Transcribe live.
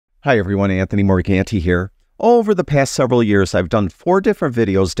Hi everyone, Anthony Morganti here. Over the past several years, I've done 4 different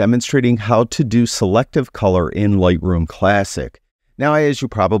videos demonstrating how to do selective color in Lightroom Classic. Now, as you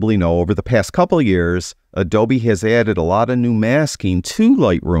probably know, over the past couple years, Adobe has added a lot of new masking to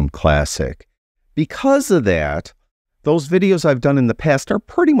Lightroom Classic. Because of that, those videos I've done in the past are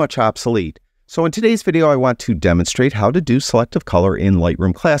pretty much obsolete. So in today's video, I want to demonstrate how to do selective color in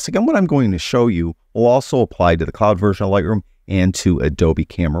Lightroom Classic. And what I'm going to show you will also apply to the cloud version of Lightroom and to Adobe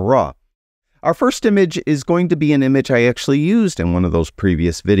Camera Raw. Our first image is going to be an image I actually used in one of those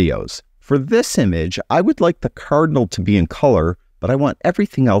previous videos. For this image, I would like the cardinal to be in color, but I want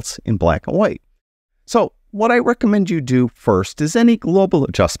everything else in black and white. So what I recommend you do first is any global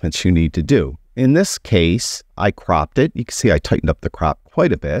adjustments you need to do. In this case, I cropped it. You can see I tightened up the crop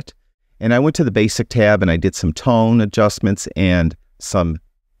quite a bit. And I went to the basic tab and I did some tone adjustments and some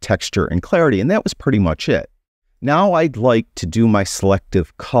texture and clarity, and that was pretty much it. Now I'd like to do my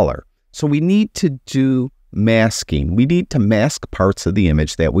selective color. So we need to do masking. We need to mask parts of the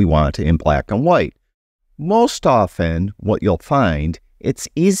image that we want in black and white. Most often, what you'll find, it's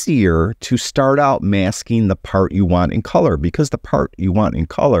easier to start out masking the part you want in color because the part you want in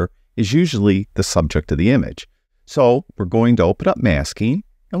color is usually the subject of the image. So we're going to open up masking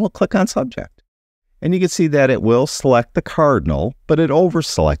and we'll click on subject. And you can see that it will select the cardinal, but it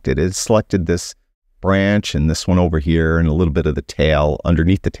over-selected. It selected this branch and this one over here and a little bit of the tail,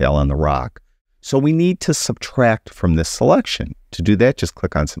 underneath the tail on the rock. So we need to subtract from this selection. To do that, just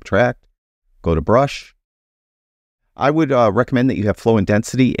click on subtract, go to brush. I would recommend that you have flow and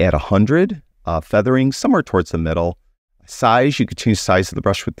density at 100, feathering somewhere towards the middle. Size, you could change the size of the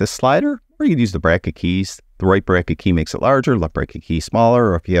brush with this slider, or you could use the bracket keys. The right bracket key makes it larger, left bracket key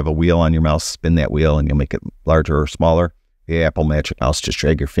smaller, or if you have a wheel on your mouse, spin that wheel and you'll make it larger or smaller. The Apple Magic Mouse, just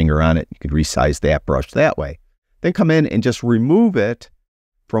drag your finger on it. You could resize that brush that way. Then come in and just remove it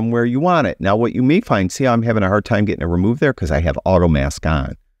from where you want it. Now what you may find, see how I'm having a hard time getting it removed there because I have auto mask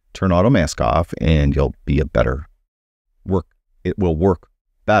on. Turn auto mask off and you'll be a better work. It will work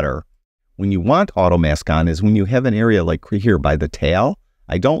better. When you want auto mask on is when you have an area like here by the tail.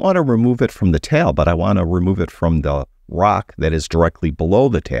 I don't want to remove it from the tail, but I want to remove it from the rock that is directly below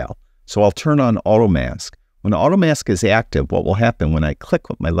the tail. So I'll turn on auto mask. When auto mask is active, what will happen when I click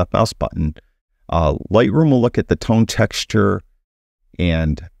with my left mouse button, Lightroom will look at the tone, texture,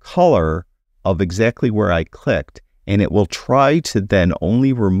 and color of exactly where I clicked, and it will try to then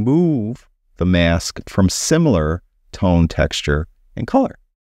only remove the mask from similar tone, texture, and color.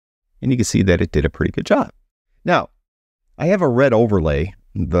 And you can see that it did a pretty good job. Now, I have a red overlay.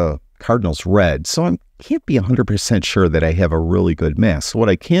 The cardinal's red, so I can't be 100% sure that I have a really good mask. So what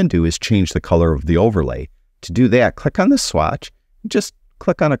I can do is change the color of the overlay. To do that, click on the swatch, just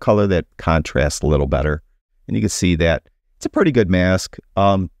click on a color that contrasts a little better. And you can see that it's a pretty good mask.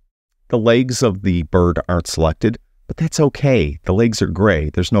 The legs of the bird aren't selected, but that's okay. The legs are gray.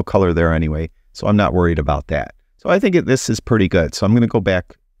 There's no color there anyway, so I'm not worried about that. So I think this is pretty good. So I'm going to go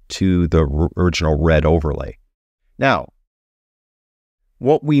back to the original red overlay. Now,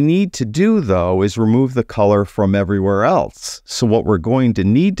 what we need to do, though, is remove the color from everywhere else. So what we're going to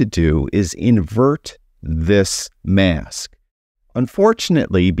need to do is invert this mask.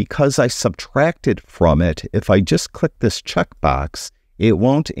 Unfortunately, because I subtracted from it, if I just click this checkbox, it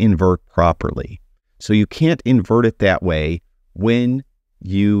won't invert properly. So you can't invert it that way when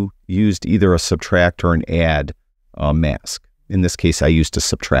you used either a subtract or an add mask. In this case, I used a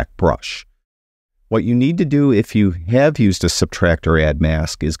subtract brush. What you need to do if you have used a subtract or add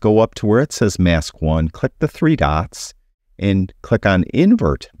mask is go up to where it says mask 1, click the 3 dots, and click on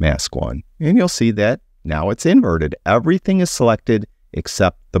invert mask 1. And you'll see that now it's inverted. Everything is selected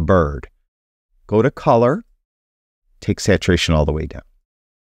except the bird. Go to color, take saturation all the way down.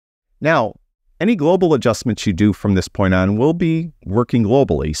 Now, any global adjustments you do from this point on will be working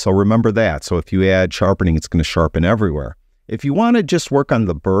globally, so remember that. So if you add sharpening, it's going to sharpen everywhere. If you want to just work on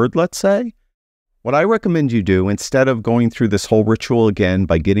the bird, let's say, what I recommend you do, instead of going through this whole ritual again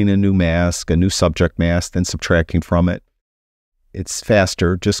by getting a new mask, a new subject mask, then subtracting from it, it's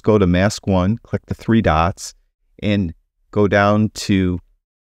faster. Just go to mask 1, click the 3 dots, and go down to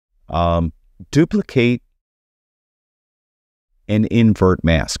duplicate and invert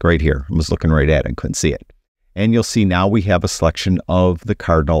mask right here. I was looking right at it and couldn't see it. And you'll see now we have a selection of the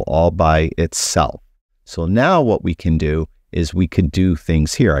cardinal all by itself. So now what we can do is we could do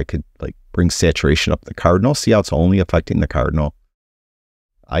things here. I could like bring saturation up the cardinal. See how it's only affecting the cardinal.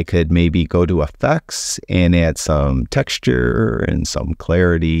 I could maybe go to effects and add some texture and some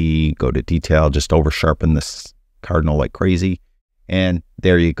clarity, go to detail, just over sharpen this cardinal like crazy. And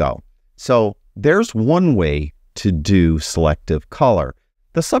there you go. So there's one way to do selective color.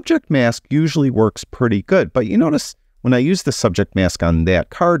 The subject mask usually works pretty good, but you notice when I use the subject mask on that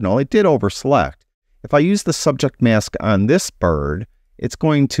cardinal, it did overselect. If I use the subject mask on this bird, it's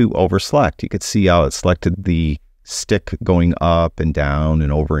going to overselect. You could see how it selected the stick going up and down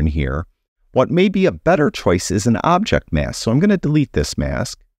and over in here. What may be a better choice is an object mask. So I'm going to delete this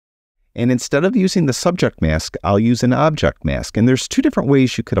mask. And instead of using the subject mask, I'll use an object mask. And there's two different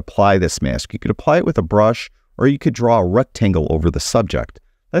ways you could apply this mask. You could apply it with a brush, or you could draw a rectangle over the subject.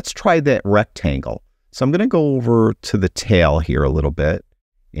 Let's try that rectangle. So I'm going to go over to the tail here a little bit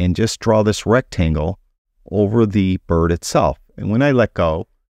and just draw this rectangle over the bird itself. And when I let go,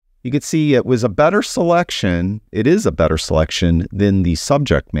 you can see it was a better selection. It is a better selection than the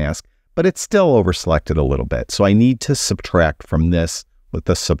subject mask, but it's still overselected a little bit. So I need to subtract from this with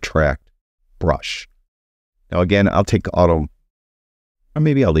the subtract brush. Now again, I'll take auto, or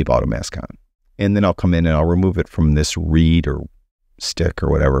maybe I'll leave auto mask on. And then I'll come in and I'll remove it from this reed or stick or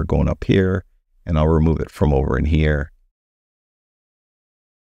whatever going up here. And I'll remove it from over in here.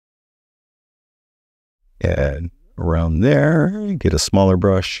 And around there, get a smaller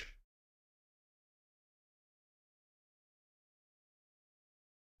brush.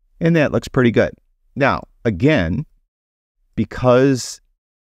 And that looks pretty good. Now, again, because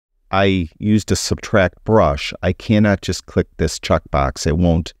I used a subtract brush, I cannot just click this checkbox. It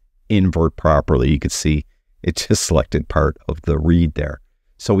won't invert properly. You can see it just selected part of the reed there.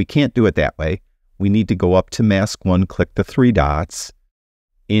 So we can't do it that way. We need to go up to mask 1, click the 3 dots,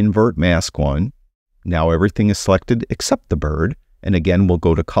 invert mask 1. Now everything is selected except the bird. And again, we'll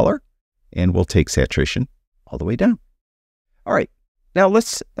go to color and we'll take saturation all the way down. All right. Now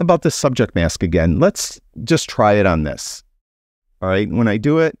about the subject mask again, let's just try it on this. All right. When I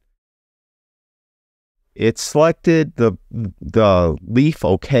do it, it selected the leaf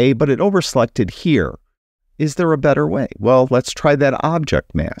okay, but it overselected here. Is there a better way? Well, let's try that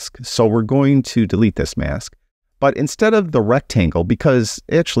object mask. So we're going to delete this mask, but instead of the rectangle, because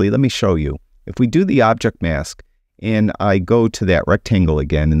actually, let me show you. If we do the object mask and I go to that rectangle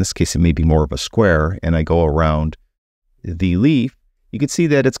again, in this case, it may be more of a square, and I go around the leaf, you can see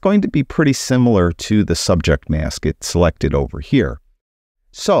that it's going to be pretty similar to the subject mask it selected over here.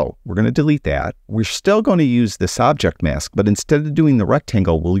 So we're going to delete that. We're still going to use this object mask, but instead of doing the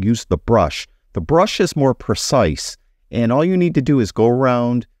rectangle, we'll use the brush. The brush is more precise, and all you need to do is go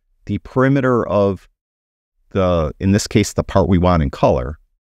around the perimeter of in this case, the part we want in color.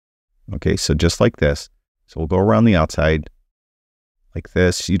 Okay, so just like this. So we'll go around the outside like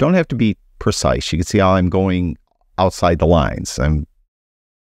this. You don't have to be precise. You can see how I'm going outside the lines. I'm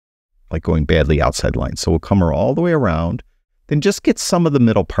like going badly outside the lines. So we'll come all the way around. Then just get some of the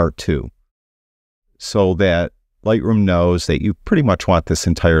middle part too, so that Lightroom knows that you pretty much want this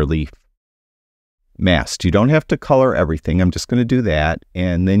entire leaf masked. You don't have to color everything. I'm just going to do that,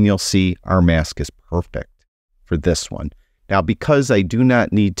 and then you'll see our mask is perfect for this one. Now, because I do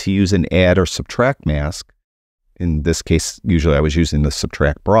not need to use an add or subtract mask, in this case, usually I was using the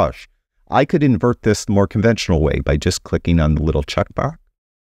subtract brush, I could invert this the more conventional way by just clicking on the little checkbox,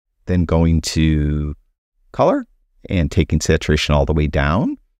 then going to color, and taking saturation all the way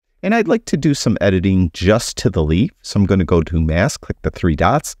down. And I'd like to do some editing just to the leaf. So I'm going to go to mask, click the 3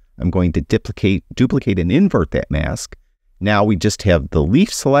 dots. I'm going to duplicate and invert that mask. Now we just have the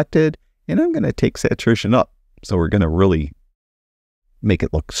leaf selected, and I'm going to take saturation up. So we're going to really make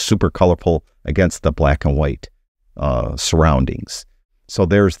it look super colorful against the black and white surroundings. So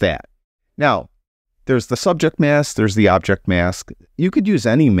there's that. Now, there's the subject mask, there's the object mask. You could use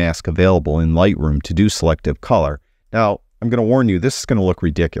any mask available in Lightroom to do selective color. Now, I'm going to warn you, this is going to look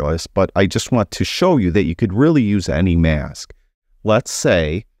ridiculous, but I just want to show you that you could really use any mask. Let's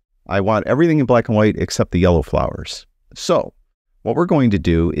say I want everything in black and white except the yellow flowers. So what we're going to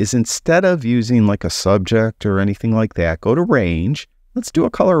do is, instead of using like a subject or anything like that, go to range. Let's do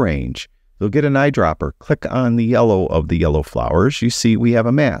a color range. You'll get an eyedropper. Click on the yellow of the yellow flowers. You see we have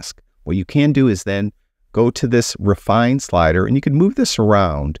a mask. What you can do is then go to this refine slider, and you can move this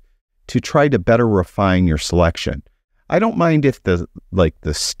around to try to better refine your selection. I don't mind if the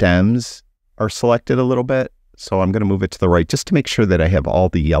stems are selected a little bit. So I'm going to move it to the right just to make sure that I have all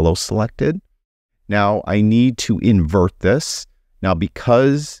the yellow selected. Now I need to invert this. Now,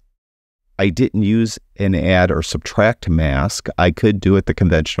 because I didn't use an add or subtract mask, I could do it the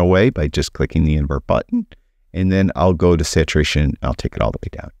conventional way by just clicking the invert button, and then I'll go to saturation. I'll take it all the way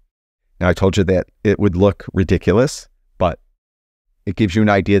down. Now, I told you that it would look ridiculous, but it gives you an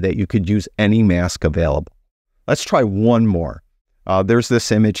idea that you could use any mask available. Let's try one more. There's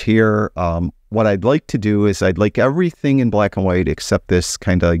this image here. What I'd like to do is I'd like everything in black and white except this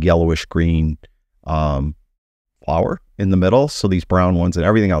kind of yellowish green flower in the middle. So these brown ones and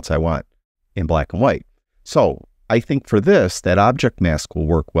everything else I want in black and white. So I think for this, that object mask will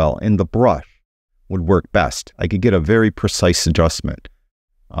work well, and the brush would work best. I could get a very precise adjustment,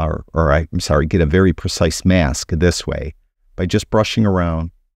 get a very precise mask this way by just brushing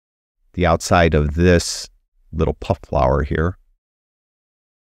around the outside of this little puff flower here,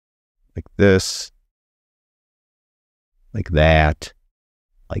 like this, like that,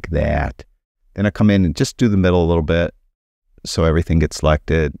 like that. Then I come in and just do the middle a little bit so everything gets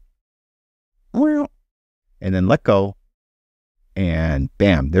selected. And then let go. And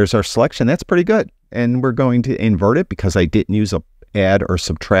bam, there's our selection. That's pretty good. And we're going to invert it because I didn't use a add or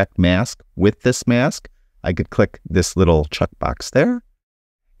subtract mask with this mask. I could click this little checkbox there.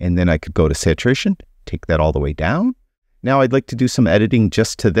 And then I could go to saturation, take that all the way down. Now I'd like to do some editing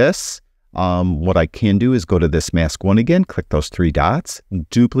just to this. What I can do is go to this mask one again, click those three dots,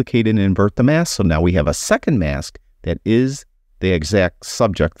 duplicate and invert the mask. So now we have a second mask that is the exact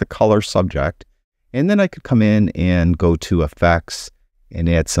subject, the color subject. And then I could come in and go to effects and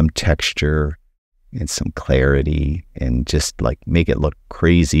add some texture and some clarity and just like make it look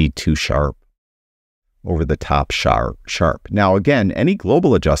crazy too sharp, over the top sharp. Now again, any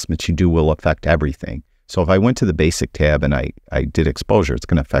global adjustments you do will affect everything. So if I went to the basic tab and I did exposure, it's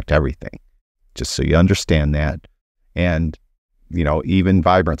going to affect everything, just so you understand that. And, you know, even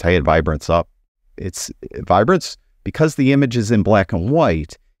vibrance, I had vibrance up. It's vibrance, because the image is in black and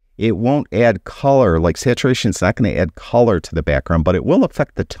white, it won't add color. Like saturation, it's not going to add color to the background, but it will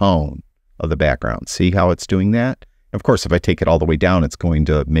affect the tone of the background. See how it's doing that? Of course, if I take it all the way down, it's going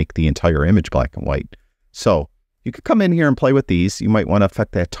to make the entire image black and white. So you could come in here and play with these. You might want to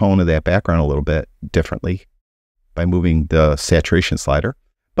affect that tone of that background a little bit differently by moving the saturation slider,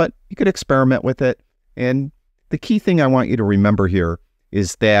 but you could experiment with it. And the key thing I want you to remember here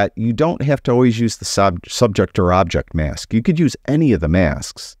is that you don't have to always use the subject or object mask. You could use any of the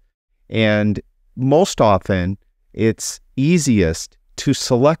masks. And most often it's easiest to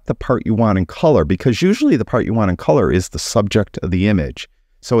select the part you want in color, because usually the part you want in color is the subject of the image.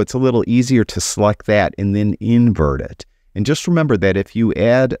 So it's a little easier to select that and then invert it. And just remember that if you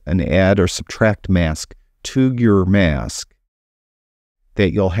add an add or subtract mask to your mask,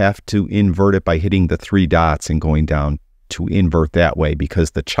 that you'll have to invert it by hitting the three dots and going down to invert that way,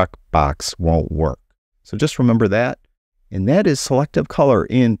 because the checkbox won't work. So just remember that. And that is selective color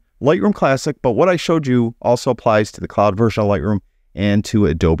in Lightroom Classic, but what I showed you also applies to the cloud version of Lightroom and to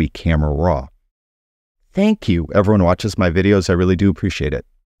Adobe Camera Raw. Thank you, everyone who watches my videos. I really do appreciate it.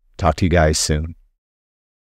 Talk to you guys soon.